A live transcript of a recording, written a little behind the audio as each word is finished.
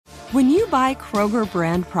When you buy Kroger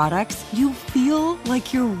brand products, you feel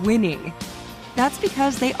like you're winning. That's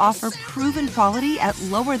because they offer proven quality at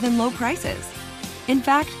lower than low prices. In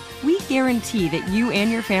fact, we guarantee that you and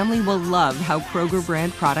your family will love how Kroger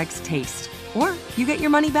brand products taste, or you get your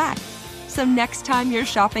money back. So next time you're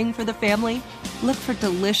shopping for the family, look for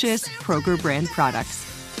delicious Kroger brand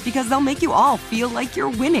products, because they'll make you all feel like you're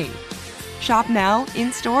winning. Shop now,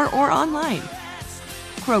 in-store, or online.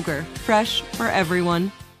 Kroger, fresh for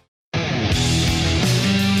everyone.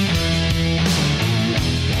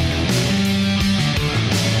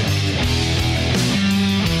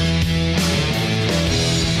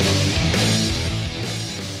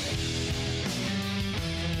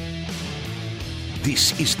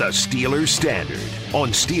 This is the Steelers Standard on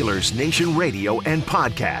Steelers Nation Radio and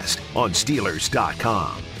podcast on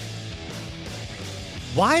Steelers.com.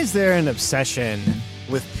 Why is there an obsession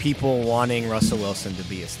with people wanting Russell Wilson to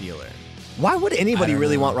be a Steeler? Why would anybody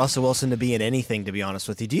really want Russell Wilson to be in anything, to be honest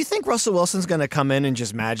with you? Do you think Russell Wilson's going to come in and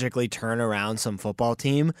just magically turn around some football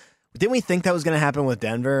team? Didn't we think that was going to happen with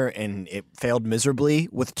Denver, and it failed miserably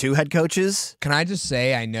with 2 head coaches? Can I just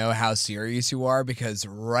say I know how serious you are, because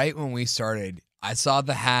right when we started, I saw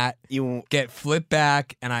the hat get flipped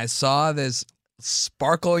back, and I saw this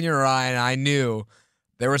sparkle in your eye, and I knew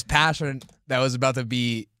there was passion that was about to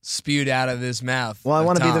be spewed out of this mouth. Well, I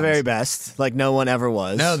want to be the very best, like no one ever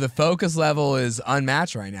was. No, the focus level is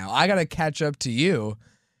unmatched right now. I got to catch up to you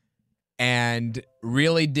and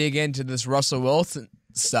really dig into this Russell Wilson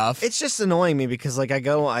stuff. It's just annoying me because, like,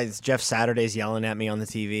 Jeff Saturday's yelling at me on the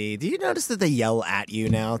TV. Do you notice that they yell at you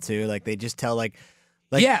now, too? Like, they just tell, like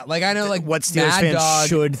yeah, like I know, like what Steelers fans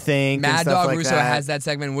should think. Mad and stuff Dog like Russo that. has that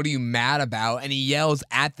segment. What are you mad about? And he yells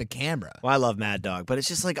at the camera. Well, I love Mad Dog, but it's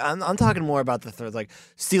just like I'm talking more about the third. Like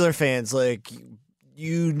Steeler fans, like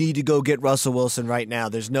you need to go get Russell Wilson right now.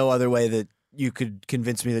 There's no other way that you could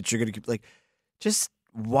convince me that you're going to like. Just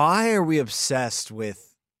why are we obsessed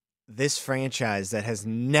with this franchise that has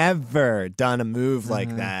never done a move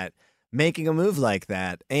like that, making a move like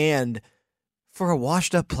that, and for a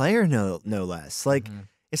washed-up player, no less. Like,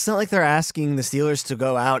 it's not like they're asking the Steelers to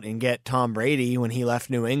go out and get Tom Brady when he left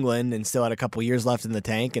New England and still had a couple years left in the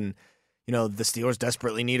tank, and, you know, the Steelers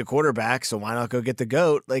desperately need a quarterback, so why not go get the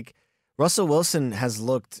GOAT? Like, Russell Wilson has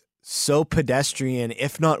looked so pedestrian,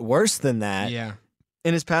 if not worse than that,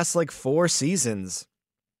 in his past, 4 seasons.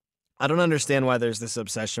 I don't understand why there's this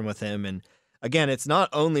obsession with him, and, again, it's not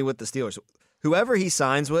only with the Steelers. Whoever he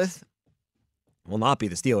signs with will not be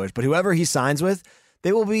the Steelers, but whoever he signs with,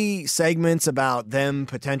 there will be segments about them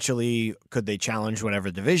potentially, could they challenge whatever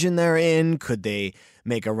division they're in? Could they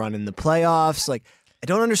make a run in the playoffs? Like, I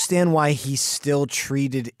don't understand why he's still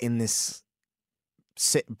treated in this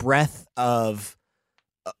breath of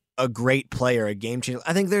a great player, a game changer.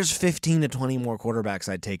 I think there's 15 to 20 more quarterbacks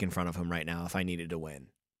I'd take in front of him right now if I needed to win,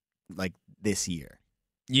 like this year.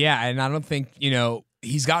 Yeah, and I don't think,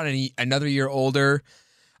 he's gotten another year older.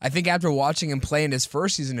 I think after watching him play in his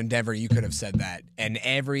first season in Denver, you could have said that. And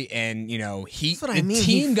the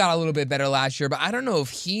team got a little bit better last year, but I don't know if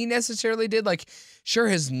he necessarily did. Like, sure,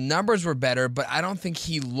 his numbers were better, but I don't think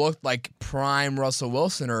he looked like prime Russell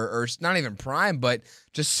Wilson or not even prime, but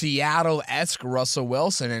just Seattle-esque Russell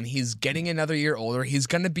Wilson. And he's getting another year older. He's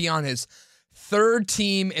going to be on his 3rd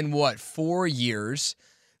team in 4 years.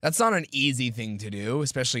 That's not an easy thing to do,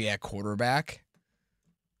 especially at quarterback.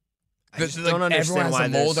 I just don't understand everyone why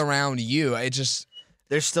has to mold around you.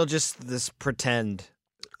 There's still just this pretend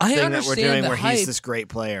thing that we're doing where he's this great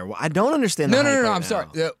player. Well, I don't understand. No, right I'm sorry.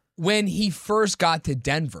 When he first got to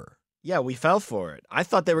Denver, yeah, we fell for it. I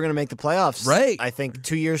thought they were going to make the playoffs. Right. I think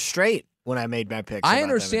 2 years straight when I made my picks. I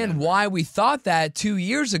understand why we thought that 2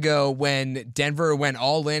 years ago when Denver went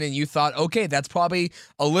all in, and you thought, okay, that's probably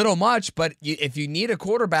a little much, but if you need a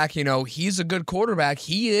quarterback, he's a good quarterback.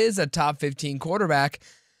 He is a top 15 quarterback.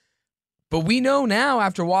 But we know now,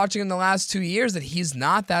 after watching him the last 2 years, that he's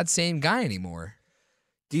not that same guy anymore.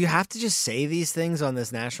 Do you have to just say these things on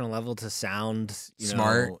this national level to sound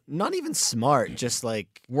smart? Not even smart, just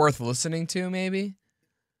like worth listening to, maybe?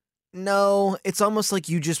 No, it's almost like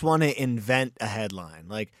you just want to invent a headline.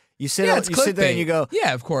 Like you sit there and you go,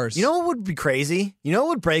 yeah, of course. You know what would be crazy? You know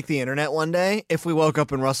what would break the internet one day? If we woke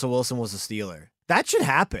up and Russell Wilson was a Steeler. That should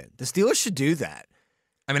happen. The Steelers should do that.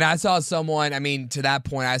 To that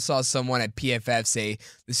point, I saw someone at PFF say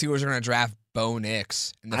the Steelers are going to draft Bo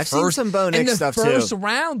Nix. I've seen some Bo Nix stuff too. In the first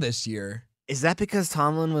round this year. Is that because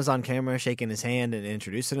Tomlin was on camera shaking his hand and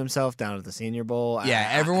introducing himself down at the Senior Bowl? Yeah,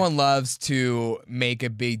 everyone loves to make a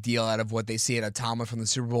big deal out of what they see at a Tomlin from the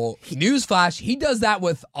Super Bowl. Newsflash, he does that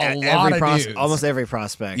with a lot of dudes. Almost every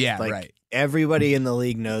prospect. Yeah, right. Everybody in the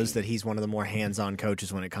league knows that he's one of the more hands-on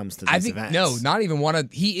coaches when it comes to these events. No, not even one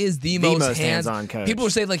of. He is the most hands-on coach. People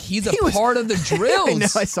say like he's a part of the drills. I know.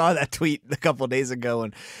 I saw that tweet a couple of days ago,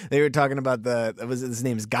 and they were talking about his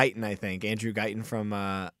name is Guyton, I think, Andrew Guyton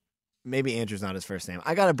from. Maybe Andrew's not his first name.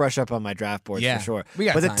 I got to brush up on my draft boards for sure.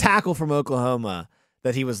 But the tackle from Oklahoma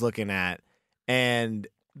that he was looking at, and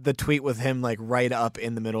the tweet with him like right up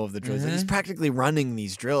in the middle of the drills. He's practically running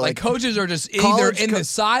these drills. Like coaches are just either in the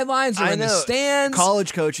sidelines or in the stands.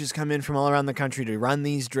 College coaches come in from all around the country to run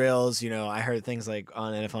these drills. I heard things like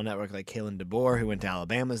on NFL Network, like Kalen DeBoer, who went to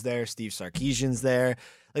Alabama's there. Steve Sarkisian's there.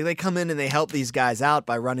 Like they come in and they help these guys out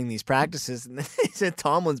by running these practices. And they said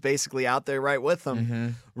Tomlin's basically out there right with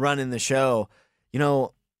them running the show.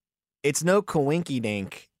 It's no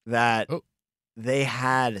coinky-dink that they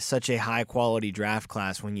had such a high-quality draft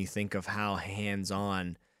class when you think of how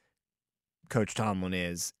hands-on Coach Tomlin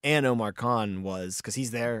is. And Omar Khan was, because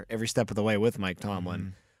he's there every step of the way with Mike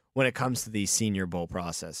Tomlin when it comes to these Senior Bowl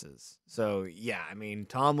processes. So, yeah, I mean,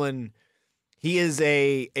 Tomlin... He is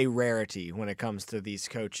a rarity when it comes to these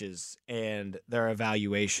coaches and their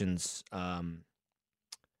evaluations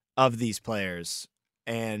of these players.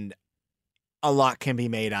 And a lot can be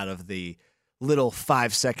made out of the little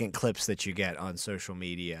 5-second clips that you get on social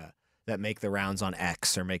media that make the rounds on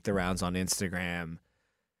X or make the rounds on Instagram.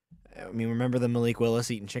 I mean, remember the Malik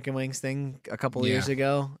Willis eating chicken wings thing a couple of years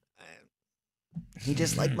ago? He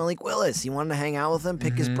just liked Malik Willis. He wanted to hang out with him,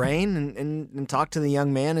 pick his brain, and talk to the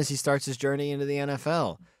young man as he starts his journey into the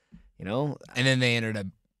NFL. And then they ended up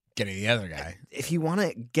getting the other guy. If you want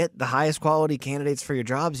to get the highest quality candidates for your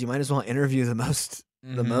jobs, you might as well interview the most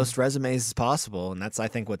resumes as possible. And that's, I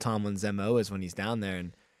think, what Tomlin's MO is when he's down there.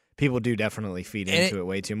 And people do definitely feed into it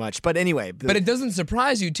way too much. But anyway. But it doesn't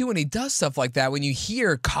surprise you, too, when he does stuff like that. When you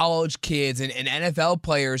hear college kids and NFL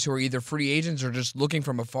players who are either free agents or just looking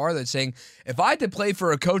from afar that's saying, if I had to play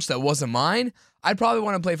for a coach that wasn't mine, I'd probably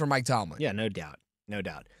want to play for Mike Tomlin. Yeah, no doubt. No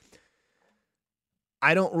doubt.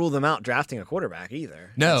 I don't rule them out drafting a quarterback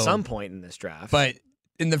either. No. At some point in this draft. But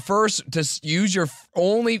in the first, just use your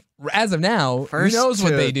only, as of now, who knows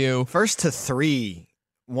what they do. First to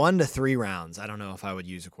 1 to 3 rounds. I don't know if I would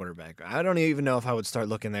use a quarterback. I don't even know if I would start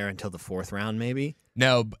looking there until the 4th round, maybe.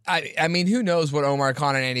 No, I mean, who knows what Omar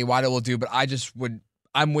Khan and Andy Weidel will do, but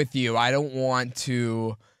I'm with you. I don't want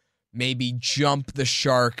to maybe jump the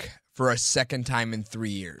shark for a second time in 3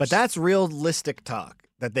 years. But that's realistic talk,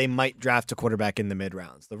 that they might draft a quarterback in the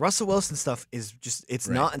mid-rounds. The Russell Wilson stuff is just, it's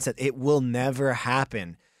not, and said it will never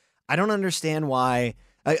happen. I don't understand why...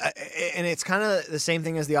 and it's kind of the same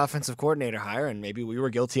thing as the offensive coordinator hire, and maybe we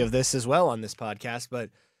were guilty of this as well on this podcast,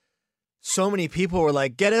 but so many people were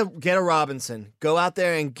like, get a Robinson. Go out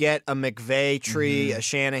there and get a McVay tree, a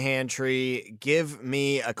Shanahan tree. Give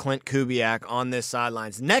me a Clint Kubiak on this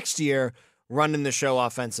sidelines. Next year, running the show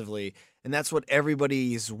offensively. And that's what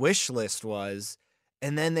everybody's wish list was.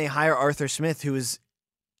 And then they hire Arthur Smith, who is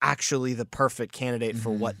actually the perfect candidate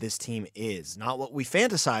for what this team is. Not what we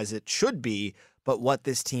fantasize it should be, but what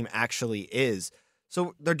this team actually is.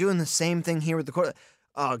 So they're doing the same thing here with the quarterback.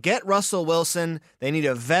 Get Russell Wilson. They need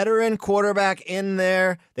a veteran quarterback in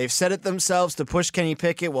there. They've said it themselves to push Kenny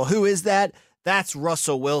Pickett. Well, who is that? That's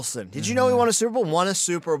Russell Wilson. Did you know he won a Super Bowl? Won a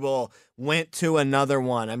Super Bowl. Went to another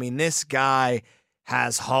one. I mean, this guy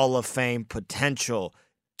has Hall of Fame potential.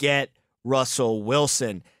 Get Russell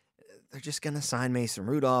Wilson. They're just going to sign Mason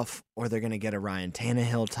Rudolph, or they're going to get a Ryan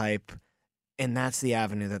Tannehill type, and that's the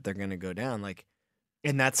avenue that they're going to go down.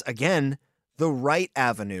 And that's, again, the right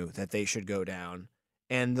avenue that they should go down,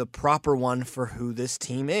 and the proper one for who this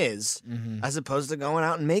team is, as opposed to going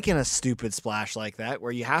out and making a stupid splash like that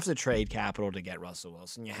where you have to trade capital to get Russell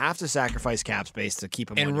Wilson. You have to sacrifice cap space to keep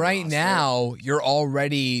him on And your right roster. now, you're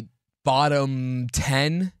already bottom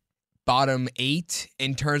 10, bottom 8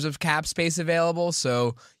 in terms of cap space available,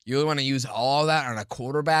 so you really want to use all of that on a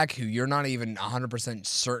quarterback who you're not even 100%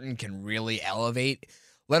 certain can really elevate,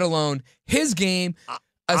 let alone his game,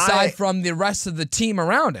 aside from the rest of the team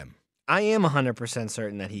around him. I am 100%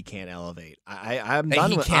 certain that he can't elevate. I'm That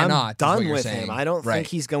done he with, cannot, I'm is done what you're with saying. him. I don't Right. think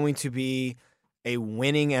he's going to be a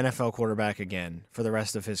winning NFL quarterback again for the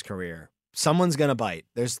rest of his career. Someone's going to bite.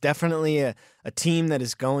 There's definitely a team that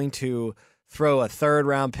is going to throw a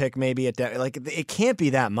 3rd-round pick maybe at that. Like, it can't be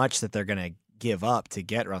that much that they're going to give up to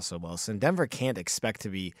get Russell Wilson. Denver can't expect to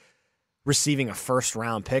be receiving a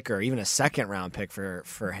 1st-round pick or even a 2nd-round pick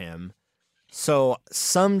for him. So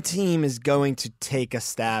some team is going to take a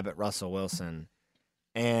stab at Russell Wilson,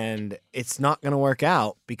 and it's not going to work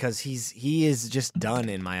out because he is just done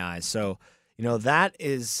in my eyes. So, that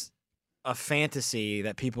is a fantasy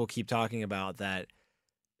that people keep talking about that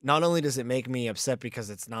not only does it make me upset because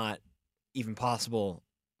it's not even possible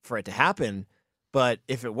for it to happen, but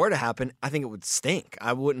if it were to happen, I think it would stink.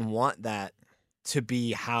 I wouldn't want that to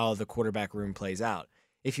be how the quarterback room plays out.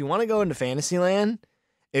 If you want to go into fantasy land,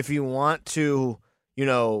 if you want to,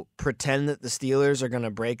 pretend that the Steelers are going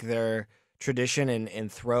to break their tradition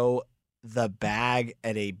and throw the bag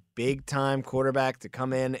at a big-time quarterback to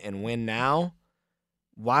come in and win now,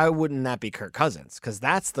 why wouldn't that be Kirk Cousins? Because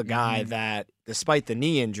that's the guy that, despite the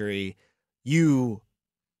knee injury, you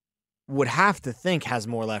would have to think has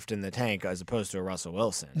more left in the tank as opposed to a Russell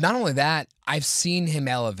Wilson. Not only that, I've seen him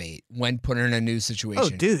elevate when put in a new situation. Oh,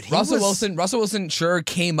 dude. Russell Wilson sure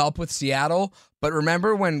came up with Seattle, but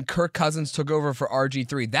remember when Kirk Cousins took over for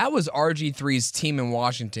RG3? That was RG3's team in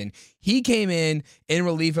Washington. He came in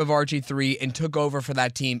relief of RG3 and took over for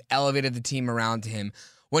that team, elevated the team around him.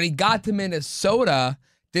 When he got to Minnesota,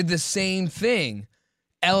 did the same thing.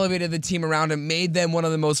 Elevated the team around him, made them one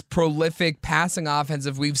of the most prolific passing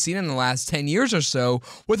offensive we've seen in the last 10 years or so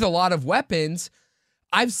with a lot of weapons.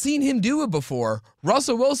 I've seen him do it before.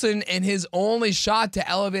 Russell Wilson and his only shot to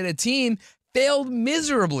elevate a team failed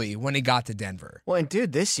miserably when he got to Denver. Well, and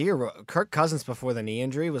dude, this year, Kirk Cousins before the knee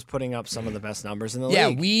injury was putting up some of the best numbers in the league. Yeah,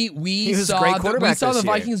 we saw the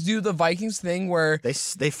Vikings do the Vikings thing where they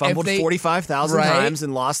fumbled 45,000 times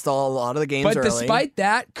and lost a lot of the games early. But despite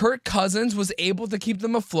that, Kirk Cousins was able to keep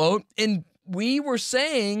them afloat, and we were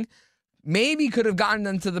saying maybe could have gotten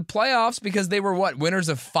them to the playoffs because they were, winners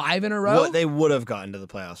of 5 in a row? They would have gotten to the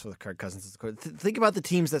playoffs with Kirk Cousins. Think about the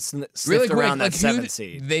teams that sniffed around that 7th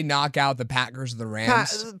seed. They knock out the Packers or the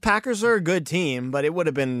Rams. Packers are a good team, but it would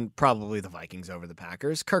have been probably the Vikings over the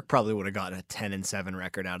Packers. Kirk probably would have gotten a 10-7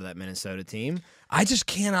 record out of that Minnesota team. I just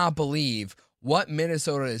cannot believe what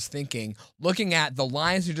Minnesota is thinking, looking at the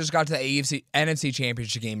Lions who just got to the NFC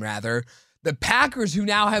Championship game, the Packers, who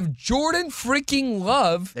now have Jordan freaking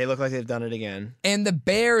Love. They look like they've done it again. And the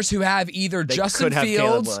Bears, who have either Justin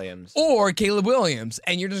Fields or Caleb Williams.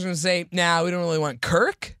 And you're just going to say, we don't really want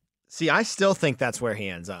Kirk? See, I still think that's where he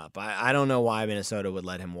ends up. I don't know why Minnesota would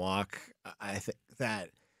let him walk. I think that,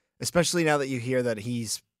 especially now that you hear that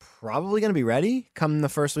he's probably going to be ready come the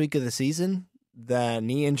first week of the season, the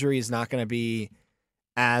knee injury is not going to be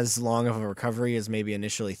as long of a recovery as maybe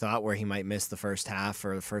initially thought, where he might miss the first half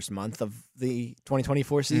or the first month of the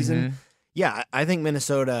 2024 season. Yeah, I think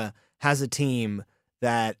Minnesota has a team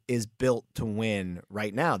that is built to win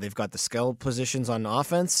right now. They've got the skill positions on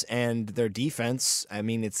offense and their defense. I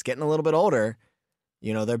mean, it's getting a little bit older.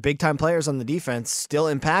 They're big-time players on the defense,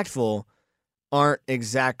 still impactful, aren't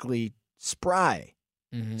exactly spry.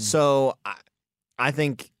 So I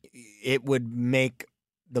think it would make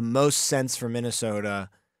the most sense for Minnesota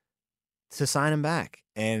to sign him back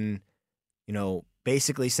and,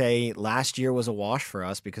 basically say last year was a wash for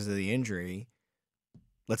us because of the injury.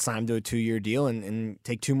 Let's sign him to a 2-year deal and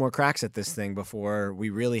take 2 more cracks at this thing before we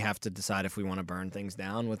really have to decide if we want to burn things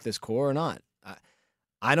down with this core or not.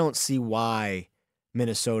 I don't see why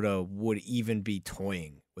Minnesota would even be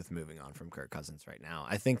toying with moving on from Kirk Cousins right now.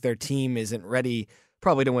 I think their team isn't ready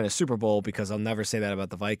probably to win a Super Bowl, because I'll never say that about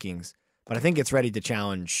the Vikings. But I think it's ready to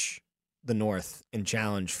challenge the North and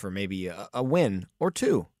challenge for maybe a win or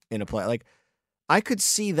 2 in a play. Like, I could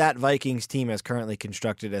see that Vikings team as currently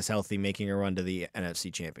constructed as healthy making a run to the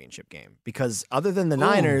NFC Championship game. Because other than the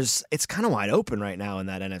Niners, it's kind of wide open right now in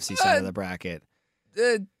that NFC side of the bracket.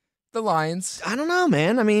 The Lions. I don't know,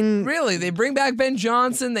 man. I mean, really, they bring back Ben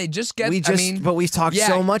Johnson. They just get. But we've talked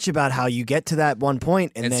so much about how you get to that one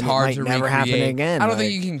point and then it might never happen again. I don't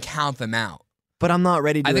think you can count them out. But I'm not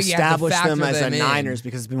ready to establish them as a Niners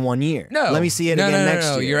because it's been 1 year. No. Let me see it again next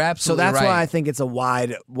year. You're absolutely right. So that's right. why I think it's a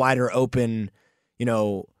wider open,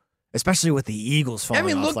 especially with the Eagles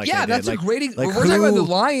falling off like they did. That's a great. We're talking about the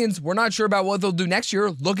Lions. We're not sure about what they'll do next year.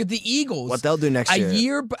 Look at the Eagles. What they'll do next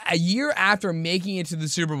year. A year after making it to the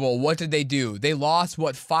Super Bowl, what did they do? They lost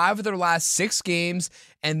 5 of their last 6 games,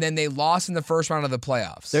 and then they lost in the first round of the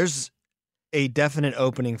playoffs. There's a definite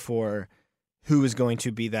opening for who is going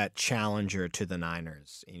to be that challenger to the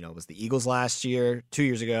Niners. It was the Eagles last year, 2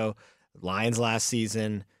 years ago, Lions last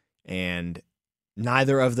season, and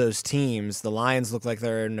neither of those teams, the Lions look like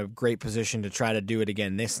they're in a great position to try to do it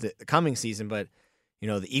again this coming season, but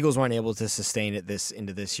the Eagles weren't able to sustain it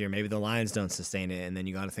into this year. Maybe the Lions don't sustain it, and then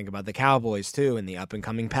you got to think about the Cowboys too, and the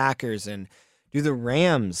up-and-coming Packers, and do the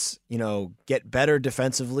Rams, get better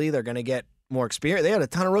defensively? They're going to get more experience. They had a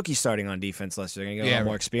ton of rookies starting on defense last year. They're going to get a lot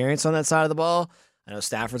more experience on that side of the ball. I know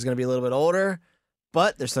Stafford's going to be a little bit older,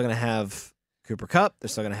 but they're still going to have Cooper Kupp. They're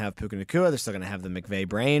still going to have Puka Nacua. They're still going to have the McVay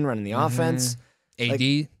brain running the offense. AD.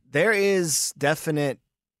 Like, there is definite,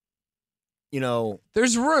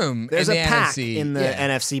 there's room. There's in a the pack NFC. in the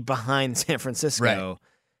NFC behind San Francisco. Right.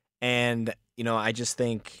 And, I just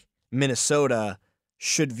think Minnesota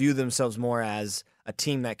should view themselves more as a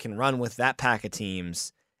team that can run with that pack of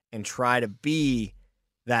teams and try to be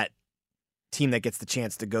that team that gets the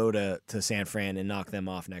chance to go to San Fran and knock them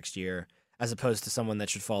off next year, as opposed to someone that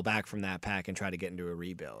should fall back from that pack and try to get into a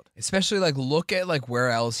rebuild. Especially, look at, where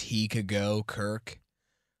else he could go, Kirk.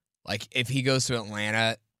 If he goes to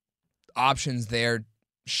Atlanta, options there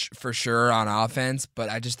for sure on offense, but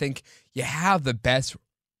I just think you have the best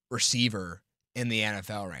receiver in the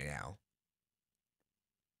NFL right now.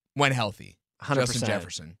 When healthy. 100%. Justin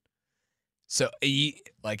Jefferson. So,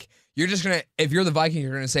 you're just going to, if you're the Vikings,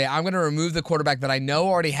 you're going to say, I'm going to remove the quarterback that I know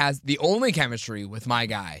already has the only chemistry with my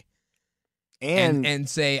guy. And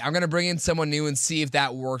say, I'm going to bring in someone new and see if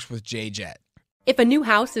that works with J-Jet. If a new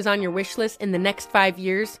house is on your wish list in the next 5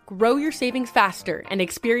 years, grow your savings faster and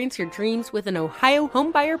experience your dreams with an Ohio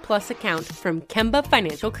Homebuyer Plus account from Kemba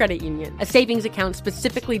Financial Credit Union. A savings account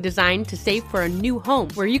specifically designed to save for a new home,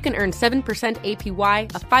 where you can earn 7%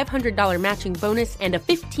 APY, a $500 matching bonus, and a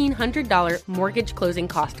 $1,500 mortgage closing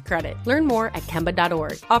cost credit. Learn more at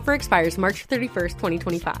Kemba.org. Offer expires March 31st,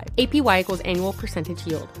 2025. APY equals annual percentage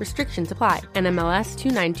yield. Restrictions apply. NMLS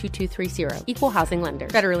 292230. Equal housing lender.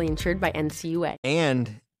 Federally insured by NCUA.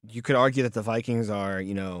 And you could argue that the Vikings are,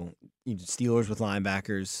 Steelers with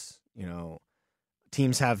linebackers.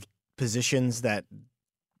 Teams have positions that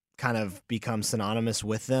kind of become synonymous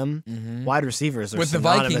with them. Mm-hmm. Wide receivers are with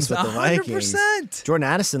synonymous the Vikings, with the Vikings. 100%. Jordan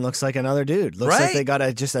Addison looks like another dude. Looks like they got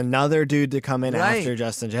just another dude to come in after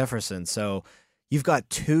Justin Jefferson. So you've got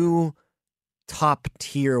two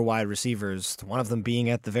top-tier wide receivers, one of them being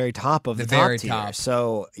at the very top of the top tier.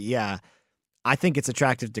 So, yeah, I think it's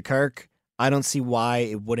attractive to Kirk. I don't see why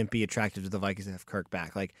it wouldn't be attractive to the Vikings to have Kirk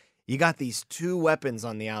back. You got these two weapons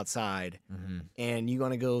on the outside, and you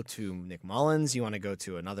want to go to Nick Mullins. You want to go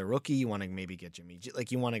to another rookie. You want to maybe get Jimmy.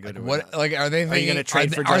 You want to go to what? Are they thinking? Are you going to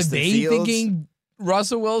trade for Are Justin they Fields? thinking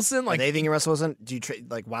Russell Wilson? Are they thinking Russell Wilson? Do you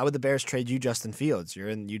trade? Why would the Bears trade you Justin Fields?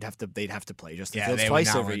 They'd have to play Justin Fields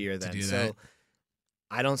twice every year then. So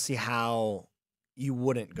I don't see how you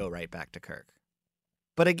wouldn't go right back to Kirk.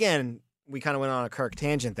 But again, we kind of went on a Kirk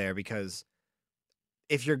tangent there, because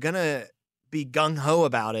if you're going to be gung-ho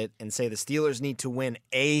about it and say the Steelers need to win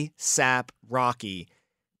ASAP Rocky,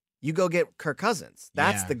 you go get Kirk Cousins.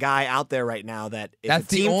 That's the guy out there right now that if a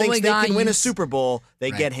team thinks they can win a Super Bowl,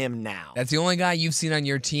 they get him now. That's the only guy you've seen on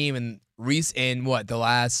your team in the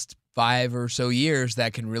last 5 or so years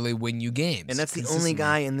that can really win you games. And that's the only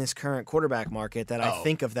guy in this current quarterback market that I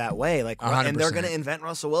think of that way. 100%. And they're going to invent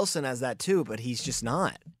Russell Wilson as that too, but he's just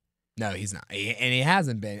not. No, he's not. And he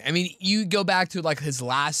hasn't been. I mean, you go back to his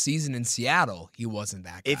last season in Seattle, he wasn't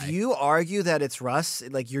that guy. If you argue that it's Russ,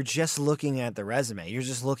 you're just looking at the resume. You're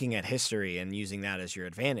just looking at history and using that as your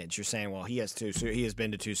advantage. You're saying, well, he has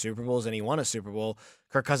been to 2 Super Bowls and he won a Super Bowl.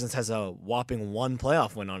 Kirk Cousins has a whopping 1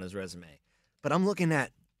 playoff win on his resume. But I'm looking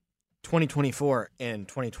at 2024 and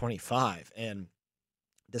 2025, and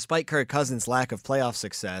despite Kirk Cousins' lack of playoff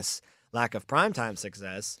success, lack of primetime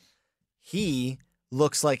success, he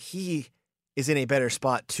looks like he is in a better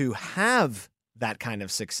spot to have that kind of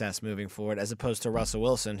success moving forward, as opposed to Russell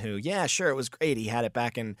Wilson, who, yeah, sure, it was great. He had it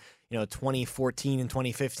back in 2014 and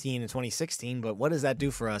 2015 and 2016, but what does that do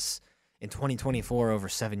for us in 2024 over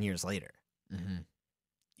 7 years later?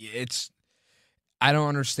 Mm-hmm. I don't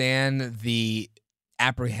understand the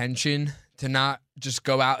apprehension to not just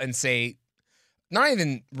go out and say, not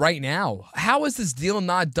even right now, how is this deal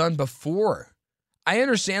not done before? I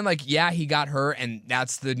understand, he got hurt, and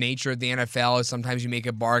that's the nature of the NFL. Sometimes you make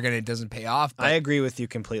a bargain and it doesn't pay off. But I agree with you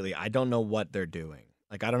completely. I don't know what they're doing.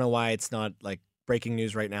 I don't know why it's not breaking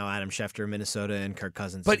news right now. Adam Schefter, Minnesota, and Kirk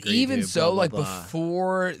Cousins. But even so, blah, blah, blah.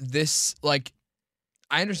 before this,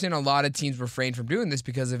 I understand a lot of teams refrain from doing this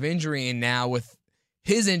because of injury, and now with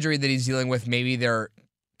his injury that he's dealing with, maybe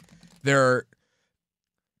they're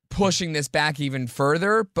pushing this back even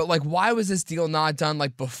further. But why was this deal not done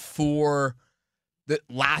before the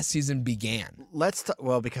last season began?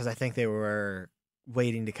 Because I think they were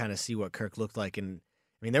waiting to kind of see what Kirk looked like, and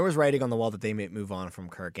I mean, there was writing on the wall that they may move on from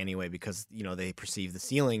Kirk anyway because, they perceive the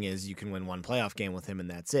ceiling is you can win one playoff game with him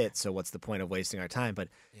and that's it. So what's the point of wasting our time? But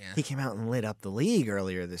he came out and lit up the league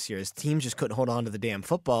earlier this year. His team just couldn't hold on to the damn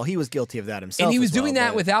football. He was guilty of that himself. And he was doing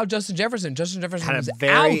that without Justin Jefferson. Justin Jefferson had was a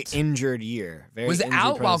very out. injured year. Was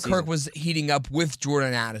out while Kirk was heating up with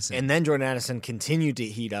Jordan Addison. And then Jordan Addison continued to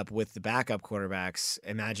heat up with the backup quarterbacks.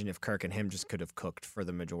 Imagine if Kirk and him just could have cooked for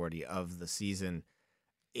the majority of the season.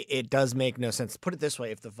 It does make no sense. Put it this way.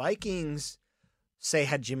 If the Vikings, say,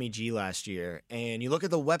 had Jimmy G last year, and you look at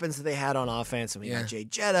the weapons that they had on offense, and we got Jay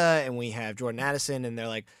Jetta, and we have Jordan Addison, and they're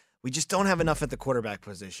like, we just don't have enough at the quarterback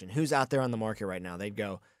position. Who's out there on the market right now? They'd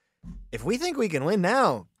go, if we think we can win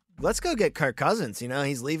now, let's go get Kirk Cousins.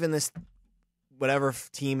 He's leaving this whatever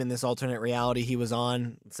team in this alternate reality he was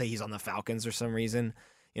on. Let's say he's on the Falcons for some reason.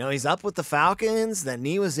 He's up with the Falcons. That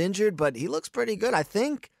knee was injured, but he looks pretty good. I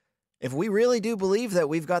think if we really do believe that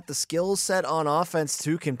we've got the skill set on offense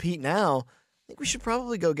to compete now, I think we should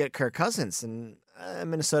probably go get Kirk Cousins. And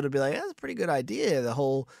Minnesota would be like, that's a pretty good idea. The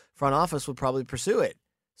whole front office would probably pursue it.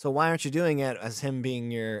 So why aren't you doing it as him being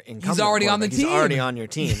your incumbent? He's already on the team. He's already on your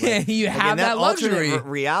team. Yeah, you have that luxury.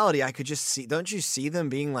 Reality, I could just see. Don't you see them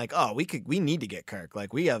being like, oh, we need to get Kirk.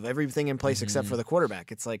 Like we have everything in place except for the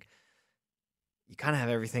quarterback. It's like you kind of have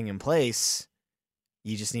everything in place.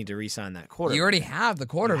 You just need to re-sign that quarterback. You already have the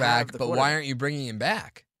quarterback, but why aren't you bringing him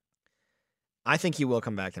back? I think he will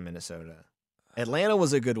come back to Minnesota. Atlanta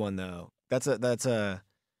was a good one though. That's a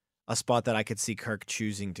spot that I could see Kirk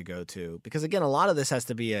choosing to go to because again, a lot of this has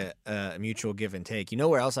to be a mutual give and take. You know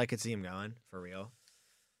where else I could see him going for real?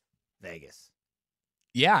 Vegas.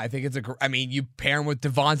 Yeah, I think you pair him with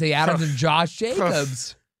Devontae Adams and Josh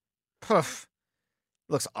Jacobs.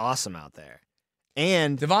 Looks awesome out there.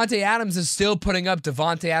 And Devontae Adams is still putting up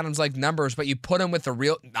Devontae Adams-like numbers, but you put him with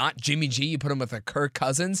not Jimmy G, you put him with a Kirk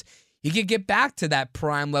Cousins, he could get back to that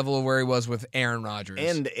prime level of where he was with Aaron Rodgers.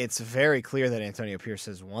 And it's very clear that Antonio Pierce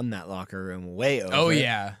has won that locker room way over. Oh,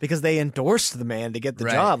 yeah. Because they endorsed the man to get the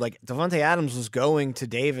job. Like, Devontae Adams was going to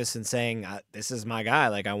Davis and saying, this is my guy.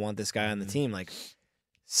 Like, I want this guy on the team. Like,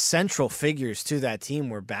 central figures to that team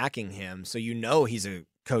were backing him. So he's a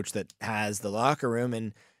coach that has the locker room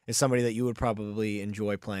and is somebody that you would probably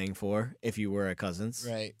enjoy playing for if you were a Cousins.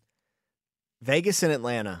 Right. Vegas and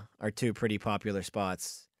Atlanta are two pretty popular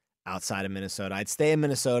spots outside of Minnesota. I'd stay in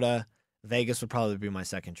Minnesota. Vegas would probably be my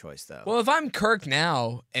second choice, though. Well, if I'm Kirk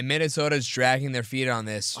now and Minnesota's dragging their feet on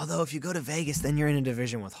this. Although, if you go to Vegas, then you're in a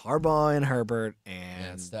division with Harbaugh and Herbert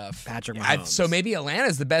and stuff. Patrick Mahomes. So maybe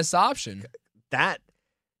Atlanta's the best option.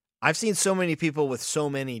 I've seen so many people with so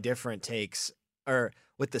many different takes, or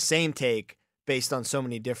with the same take, based on so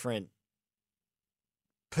many different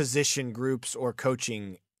position groups or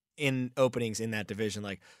coaching in openings in that division.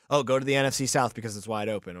 Like, oh, go to the NFC South because it's wide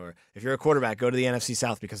open. Or if you're a quarterback, go to the NFC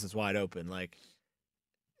South because it's wide open. Like,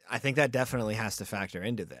 I think that definitely has to factor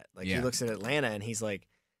into that. Like, he looks at Atlanta and he's like,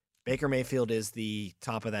 Baker Mayfield is the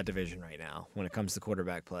top of that division right now when it comes to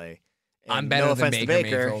quarterback play. And I'm better than Baker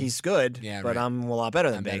Mayfield. He's good, but I'm a lot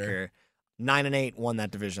better than I'm Baker. better. 9-8 won that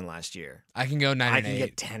division last year. I can go 9-8. I can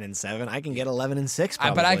get 10-7. I can get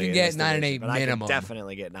 11-6. But I can get 9-8 minimum. minimum. I can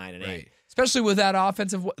definitely get 9-8. Right. Especially with that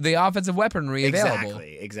the offensive weaponry available.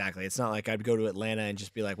 Exactly. It's not like I'd go to Atlanta and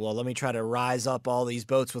just be like, well, let me try to rise up all these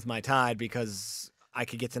boats with my tide because I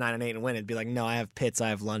could get to 9-8 and win. It'd be like, no, I have Pitts, I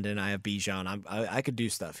have London, I have Bijan. I could do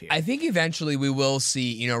stuff here. I think eventually we will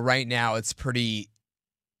see. Right now it's pretty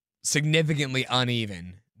significantly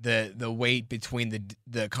uneven. The weight between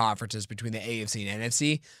the conferences between the AFC and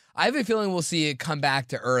NFC. I have a feeling we'll see it come back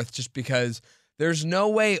to earth just because there's no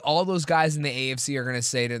way all those guys in the AFC are going to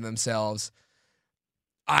say to themselves,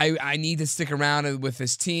 I need to stick around with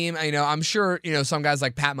this team. I'm sure, some guys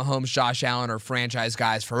like Pat Mahomes, Josh Allen are franchise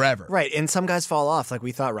guys forever. Right, and some guys fall off. Like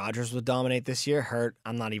we thought Rodgers would dominate this year. Hurt.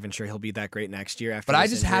 I'm not even sure he'll be that great next year after. But I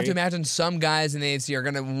just injury. have to imagine some guys in the AFC are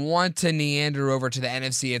going to want to meander over to the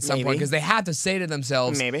NFC at some point because they have to say to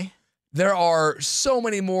themselves, maybe there are so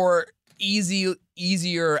many more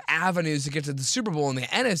easier avenues to get to the Super Bowl in the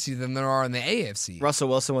NFC than there are in the AFC. Russell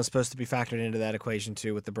Wilson was supposed to be factored into that equation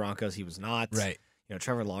too with the Broncos. He was not. Right.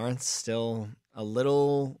 Trevor Lawrence still a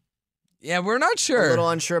little. Yeah, we're not sure. A little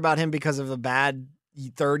unsure about him because of a bad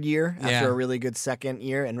third year after a really good second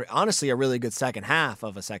year, and honestly, a really good second half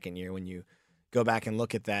of a second year. When you go back and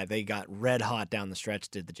look at that, they got red hot down the stretch.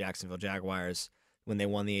 Did the Jacksonville Jaguars when they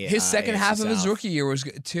won the his second AFC half South. of his rookie year was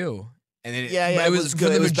good too, and then it was good. For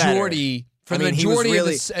the it was majority. Better. For the majority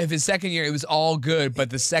of his second year, it was all good, but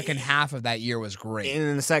the second half of that year was great.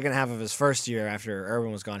 In the second half of his first year, after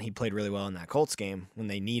Urban was gone, he played really well in that Colts game when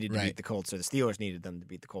they needed to beat the Colts, or the Steelers needed them to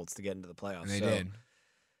beat the Colts to get into the playoffs. And they did.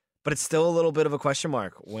 But it's still a little bit of a question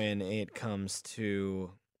mark when it comes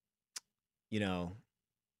to,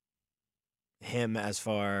 him as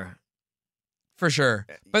far. For sure.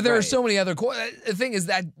 But there are Right. so many other the thing is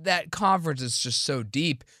that conference is just so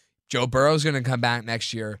deep. Joe Burrow's going to come back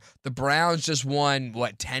next year. The Browns just won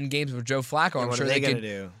 10 games with Joe Flacco. Yeah, I'm what sure are they can going to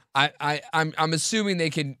do? I'm assuming they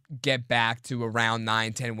can get back to around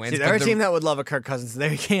 9-10 wins. See, they're a team that would love a Kirk Cousins.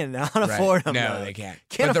 They cannot Right. afford him. No, though. they can't.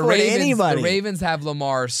 Can't But afford anybody. The Ravens have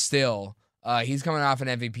Lamar still. He's coming off an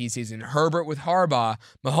MVP season. Herbert with Harbaugh.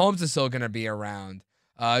 Mahomes is still going to be around.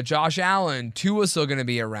 Josh Allen, Tua's still going to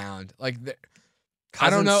be around. I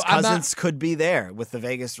don't know. Cousins could be there with the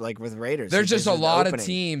Vegas, with Raiders. There's just a lot of opening.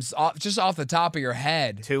 teams, just off the top of your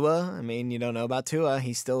head. Tua, you don't know about Tua.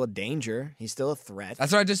 He's still a danger. He's still a threat.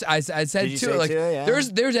 That's what I said Did you too. say Tua? Yeah.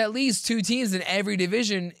 There's at least 2 teams in every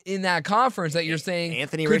division in that conference that you're saying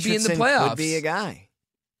Anthony could Richardson be in the playoffs. could be a guy.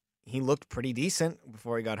 He looked pretty decent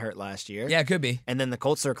before he got hurt last year. Yeah, it could be. And then the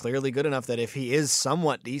Colts are clearly good enough that if he is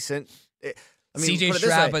somewhat decent, CJ put it this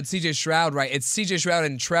Stroud, way. but CJ Stroud, right? It's CJ Stroud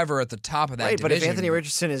and Trevor at the top of that right, division. but if Anthony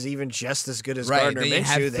Richardson is even just as good as right, Gardner then you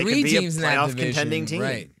have Minshew, they 3 could be teams a in that playoff division, contending team.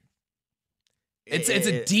 right? It's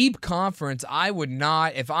a deep conference. I would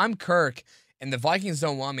not, if I'm Kirk and the Vikings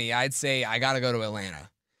don't want me, I'd say I got to go to Atlanta.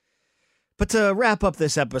 But to wrap up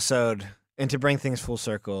this episode and to bring things full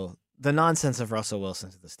circle, the nonsense of Russell Wilson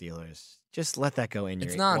to the Steelers, just let that go in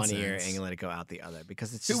It's your one nonsense. ear and you let it go out the other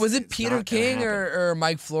because it's Who- just, was it it's Peter not gonna King happen. or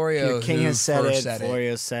Mike Florio? Peter King who has said first it. said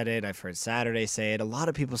Florio said it. I've heard Saturday say it. A lot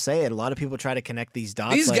of people say it. A lot of people try to connect these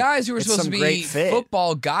dots. These guys who are it's supposed to some be great fit.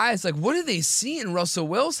 football guys, what do they see in Russell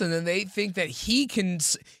Wilson? And they think that he's going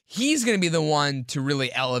to be the one to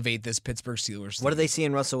really elevate this Pittsburgh Steelers team. What do they see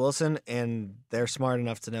in Russell Wilson? And they're smart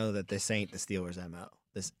enough to know that this ain't the Steelers' MO.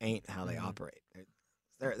 This ain't how they operate.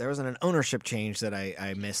 There wasn't an ownership change that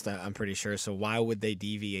I missed, I'm pretty sure. So why would they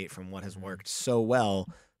deviate from what has worked so well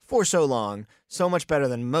for so long, so much better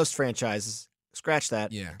than most franchises? Scratch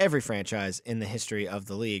that. Yeah. Every franchise in the history of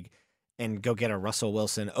the league, and go get a Russell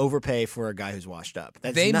Wilson, overpay for a guy who's washed up.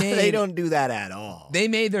 They don't do that at all. They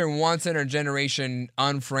made their once-in-a-generation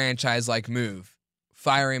unfranchise-like move,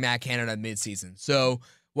 firing Matt Canada midseason. So,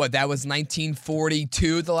 that was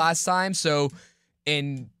 1942 the last time? So,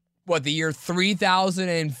 in, the year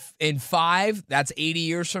 3005? That's 80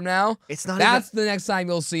 years from now? That's the next time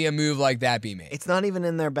you'll see a move like that be made. It's not even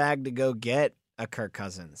in their bag to go get a Kirk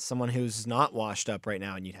Cousins, someone who's not washed up right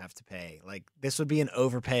now and you'd have to pay. This would be an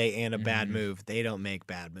overpay and a bad move. They don't make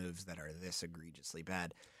bad moves that are this egregiously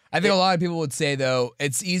bad. I think a lot of people would say, though,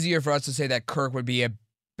 it's easier for us to say that Kirk would be a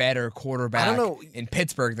better quarterback in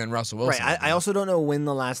Pittsburgh than Russell Wilson. Right. I also don't know when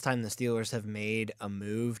the last time the Steelers have made a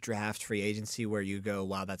move, draft, free agency, where you go,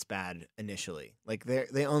 wow, that's bad initially.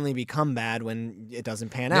 They only become bad when it doesn't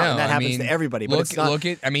pan out. And that happens to everybody. But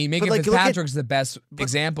Minka Fitzpatrick's the best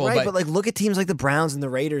example. Right, but look at teams like the Browns and the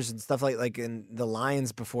Raiders and stuff like in the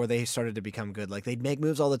Lions before they started to become good. They'd make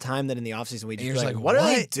moves all the time that in the offseason we just be what are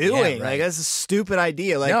they doing? Yeah, right. That's a stupid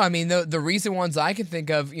idea. The recent ones I can think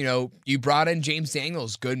of, you brought in James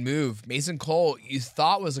Daniels, good move. Mason Cole, you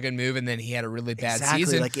thought was a good move, and then he had a really bad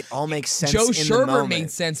season. It all makes sense. Joe in Sherbert the moment.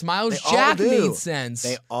 made sense. Miles Jack made sense.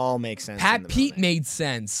 They all make sense. Pat Pete made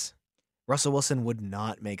sense. Russell Wilson would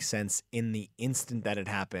not make sense in the instant that it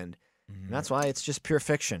happened. And that's why it's just pure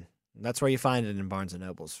fiction. That's where you find it in Barnes &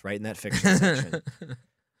 Nobles, right in that fiction section.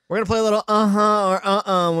 We're going to play a little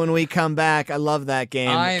or when we come back. I love that game.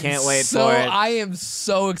 Can't wait for it. I am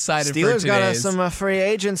so excited Steelers for today's. got some free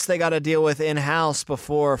agents they got to deal with in-house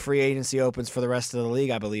before free agency opens for the rest of the league,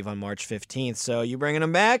 I believe, on March 15th. So you bringing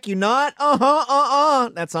them back? You not?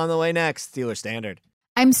 That's on the way next. Steelers Standard.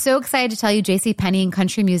 I'm so excited to tell you JCPenney and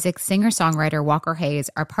country music singer-songwriter Walker Hayes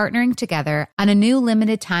are partnering together on a new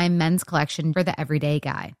limited-time men's collection for the everyday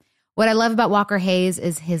guy. What I love about Walker Hayes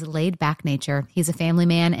is his laid-back nature. He's a family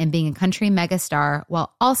man, and being a country megastar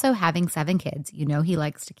while also having 7 kids, he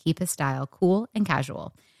likes to keep his style cool and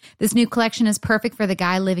casual. This new collection is perfect for the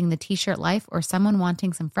guy living the t-shirt life or someone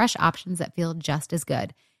wanting some fresh options that feel just as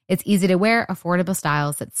good. It's easy to wear, affordable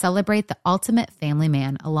styles that celebrate the ultimate family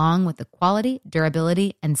man, along with the quality,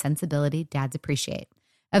 durability, and sensibility dads appreciate.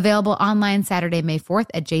 Available online Saturday, May 4th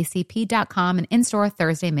at jcp.com and in-store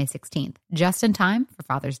Thursday, May 16th. Just in time for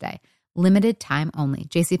Father's Day. Limited time only.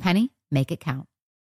 JCPenney, make it count.